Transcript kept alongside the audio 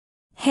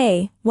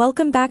Hey,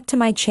 welcome back to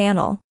my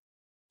channel.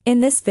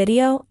 In this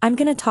video, I'm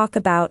gonna talk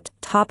about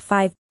top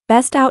 5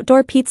 best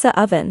outdoor pizza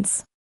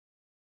ovens.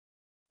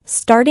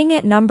 Starting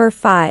at number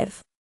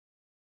 5.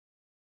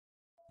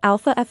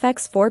 ALFA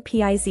FX4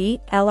 Pizze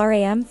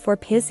LRAM for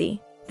Pizze.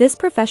 This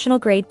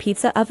professional-grade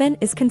pizza oven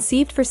is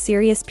conceived for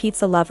serious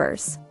pizza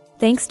lovers.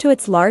 Thanks to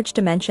its large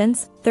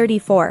dimensions,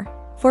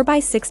 4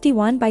 by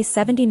 61 by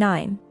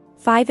 79,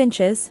 5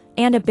 inches,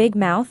 and a big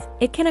mouth,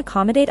 it can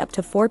accommodate up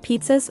to 4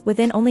 pizzas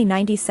within only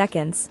 90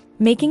 seconds,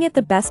 making it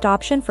the best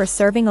option for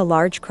serving a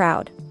large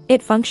crowd.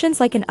 It functions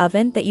like an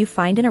oven that you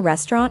find in a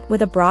restaurant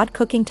with a broad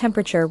cooking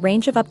temperature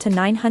range of up to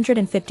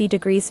 950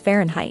 degrees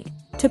Fahrenheit.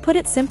 To put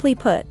it simply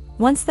put,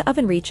 once the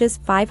oven reaches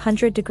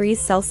 500 degrees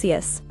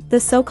Celsius,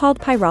 the so-called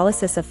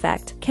pyrolysis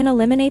effect can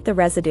eliminate the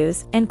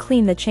residues and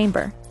clean the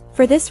chamber.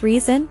 For this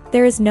reason,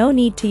 there is no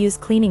need to use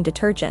cleaning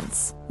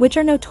detergents, which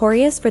are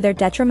notorious for their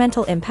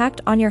detrimental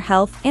impact on your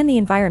health and the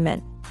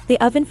environment. The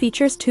oven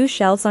features 2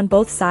 shelves on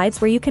both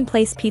sides where you can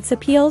place pizza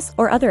peels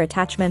or other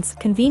attachments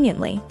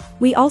conveniently.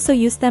 We also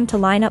use them to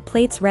line up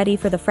plates ready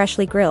for the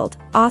freshly grilled,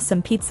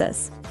 awesome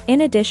pizzas.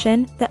 In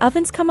addition, the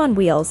ovens come on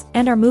wheels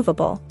and are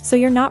movable, so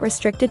you're not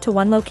restricted to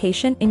one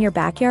location in your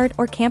backyard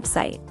or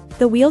campsite.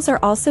 The wheels are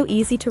also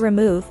easy to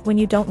remove when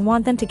you don't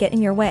want them to get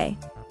in your way.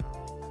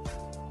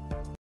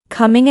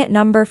 Coming at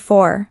number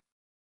 4.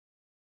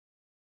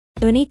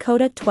 Ooni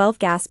Koda 12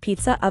 Gas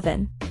Pizza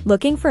Oven.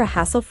 Looking for a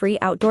hassle-free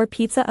outdoor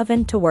pizza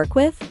oven to work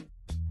with?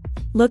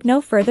 Look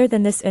no further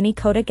than this Ooni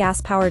Koda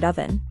gas-powered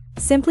oven.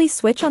 Simply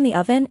switch on the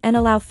oven and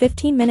allow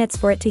 15 minutes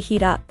for it to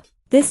heat up.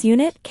 This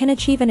unit can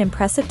achieve an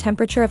impressive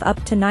temperature of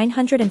up to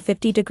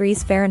 950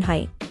 degrees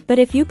Fahrenheit. But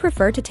if you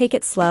prefer to take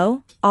it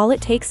slow, all it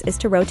takes is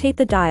to rotate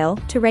the dial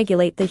to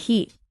regulate the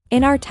heat.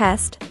 In our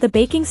test, the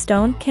baking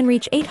stone can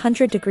reach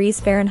 800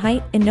 degrees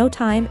Fahrenheit in no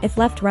time if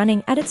left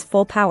running at its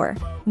full power.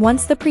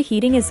 Once the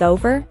preheating is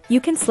over, you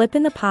can slip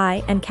in the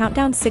pie and count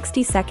down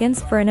 60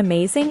 seconds for an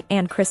amazing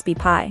and crispy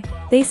pie.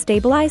 They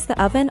stabilize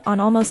the oven on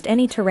almost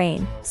any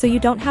terrain, so you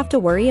don't have to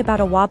worry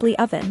about a wobbly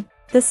oven.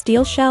 The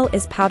steel shell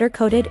is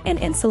powder-coated and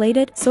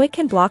insulated so it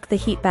can block the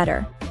heat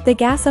better. The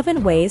gas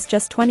oven weighs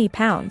just 20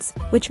 pounds,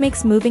 which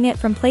makes moving it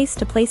from place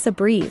to place a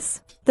breeze.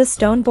 The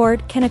stone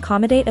board can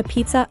accommodate a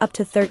pizza up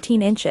to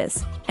 13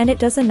 inches, and it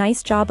does a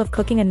nice job of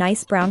cooking a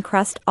nice brown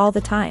crust all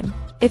the time.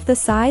 If the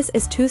size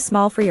is too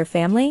small for your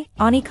family,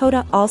 Ooni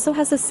Koda also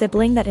has a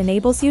sibling that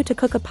enables you to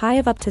cook a pie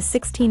of up to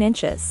 16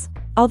 inches.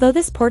 Although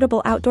this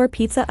portable outdoor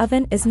pizza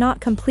oven is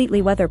not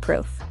completely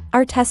weatherproof,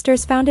 our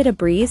testers found it a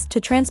breeze to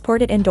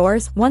transport it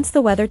indoors once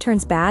the weather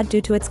turns bad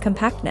due to its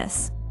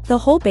compactness. The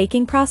whole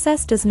baking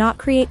process does not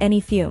create any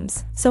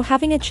fumes, so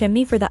having a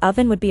chimney for the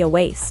oven would be a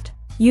waste.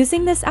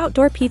 Using this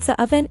outdoor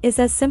pizza oven is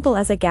as simple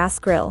as a gas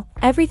grill.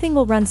 Everything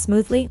will run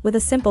smoothly with a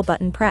simple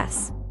button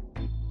press.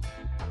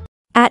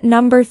 At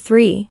number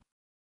 3.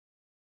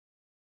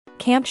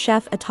 Camp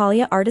Chef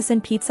Italia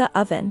Artisan Pizza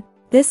Oven.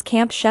 This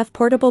Camp Chef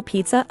portable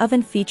pizza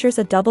oven features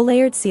a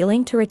double-layered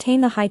ceiling to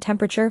retain the high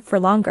temperature for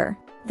longer.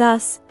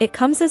 Thus, it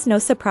comes as no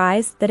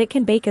surprise that it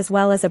can bake as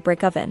well as a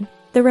brick oven.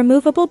 The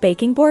removable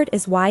baking board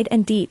is wide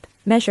and deep,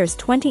 measures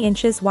 20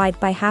 inches wide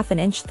by half an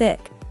inch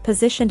thick,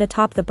 positioned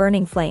atop the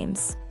burning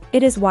flames.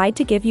 It is wide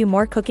to give you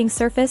more cooking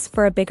surface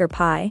for a bigger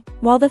pie,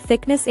 while the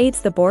thickness aids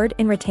the board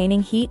in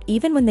retaining heat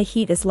even when the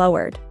heat is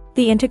lowered.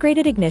 The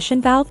integrated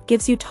ignition valve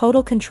gives you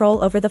total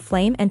control over the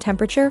flame and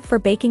temperature for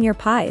baking your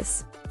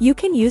pies. You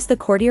can use the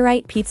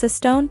cordierite pizza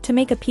stone to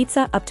make a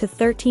pizza up to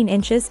 13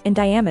 inches in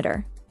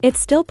diameter. It's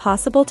still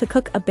possible to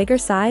cook a bigger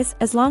size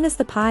as long as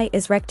the pie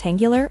is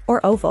rectangular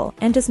or oval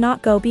and does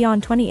not go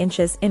beyond 20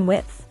 inches in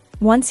width.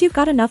 Once you've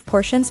got enough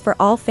portions for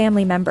all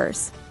family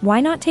members, why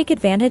not take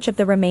advantage of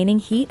the remaining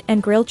heat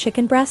and grill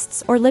chicken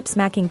breasts or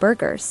lip-smacking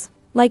burgers?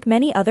 Like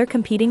many other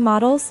competing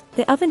models,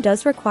 the oven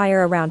does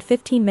require around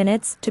 15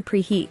 minutes to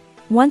preheat.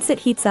 Once it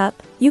heats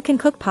up, you can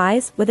cook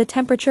pies with a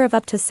temperature of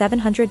up to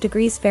 700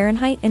 degrees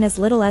Fahrenheit in as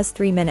little as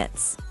 3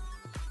 minutes.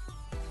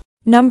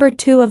 Number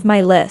 2 of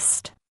my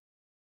list.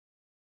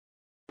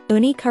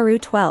 Ooni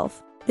Karu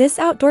 12. This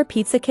outdoor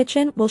pizza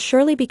kitchen will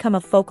surely become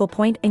a focal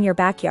point in your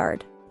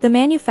backyard. The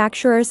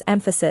manufacturer's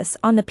emphasis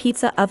on the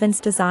pizza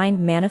oven's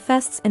design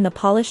manifests in the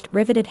polished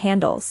riveted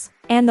handles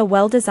and the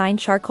well-designed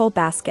charcoal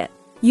basket.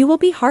 You will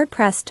be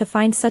hard-pressed to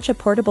find such a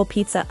portable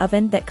pizza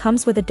oven that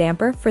comes with a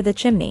damper for the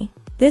chimney.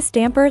 This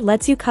damper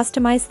lets you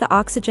customize the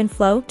oxygen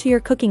flow to your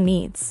cooking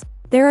needs.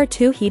 There are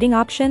 2 heating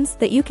options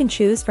that you can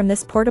choose from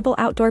this portable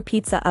outdoor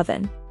pizza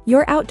oven.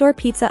 Your outdoor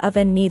pizza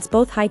oven needs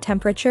both high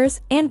temperatures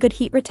and good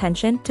heat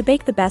retention to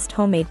bake the best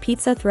homemade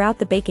pizza throughout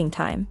the baking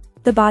time.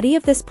 The body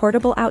of this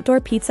portable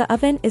outdoor pizza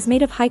oven is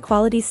made of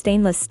high-quality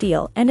stainless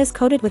steel and is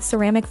coated with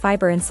ceramic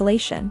fiber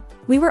insulation.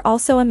 We were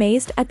also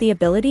amazed at the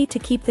ability to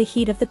keep the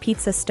heat of the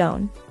pizza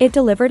stone. It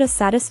delivered a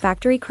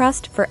satisfactory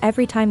crust for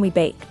every time we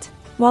baked.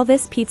 While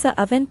this pizza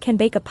oven can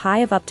bake a pie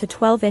of up to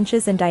 12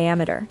 inches in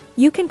diameter,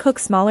 you can cook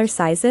smaller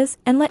sizes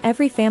and let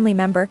every family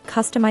member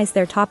customize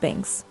their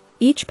toppings.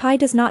 Each pie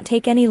does not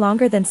take any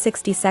longer than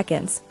 60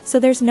 seconds, so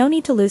there's no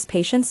need to lose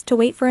patience to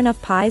wait for enough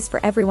pies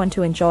for everyone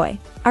to enjoy.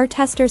 Our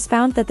testers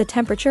found that the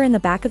temperature in the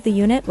back of the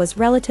unit was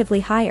relatively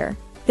higher.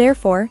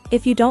 Therefore,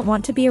 if you don't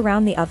want to be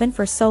around the oven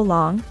for so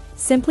long,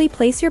 simply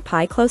place your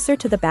pie closer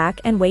to the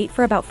back and wait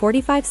for about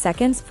 45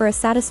 seconds for a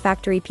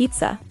satisfactory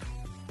pizza.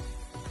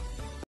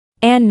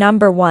 And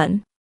number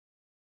 1.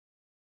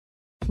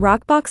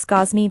 ROCCBOX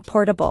Gozney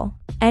Portable.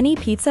 Any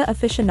pizza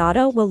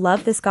aficionado will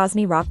love this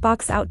Gozney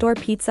ROCCBOX outdoor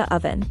pizza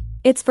oven.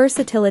 Its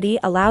versatility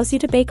allows you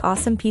to bake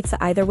awesome pizza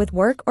either with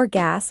work or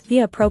gas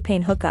via a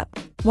propane hookup.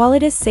 While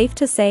it is safe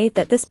to say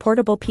that this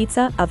portable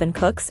pizza oven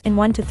cooks in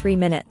 1 to 3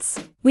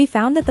 minutes, we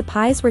found that the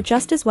pies were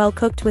just as well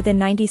cooked within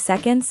 90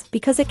 seconds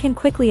because it can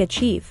quickly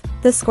achieve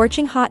the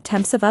scorching hot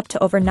temps of up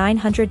to over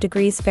 900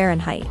 degrees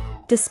Fahrenheit.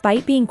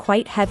 Despite being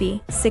quite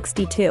heavy,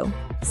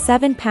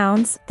 62.7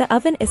 pounds, the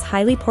oven is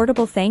highly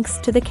portable thanks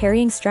to the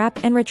carrying strap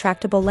and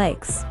retractable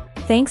legs.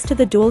 Thanks to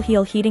the dual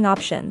heel heating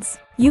options,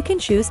 you can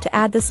choose to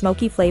add the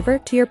smoky flavor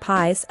to your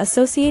pies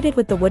associated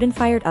with the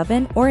wooden-fired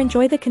oven or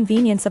enjoy the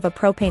convenience of a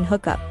propane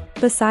hookup.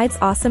 Besides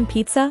awesome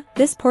pizza,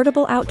 this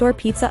portable outdoor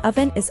pizza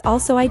oven is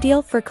also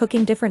ideal for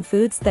cooking different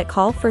foods that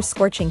call for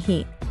scorching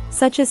heat,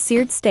 such as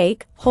seared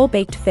steak,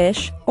 whole-baked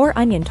fish, or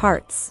onion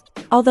tarts.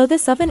 Although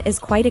this oven is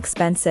quite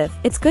expensive,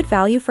 it's good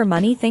value for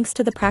money thanks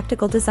to the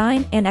practical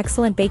design and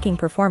excellent baking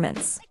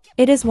performance.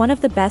 It is one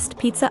of the best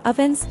pizza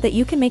ovens that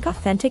you can make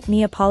authentic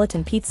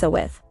Neapolitan pizza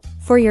with.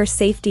 For your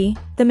safety,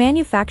 the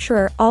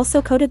manufacturer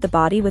also coated the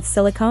body with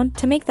silicone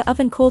to make the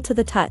oven cool to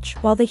the touch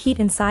while the heat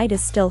inside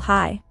is still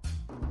high.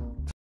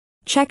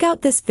 Check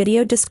out this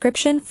video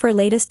description for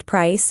latest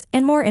price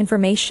and more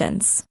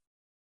informations.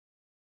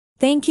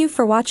 Thank you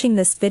for watching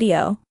this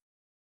video.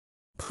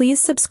 Please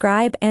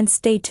subscribe and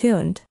stay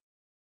tuned.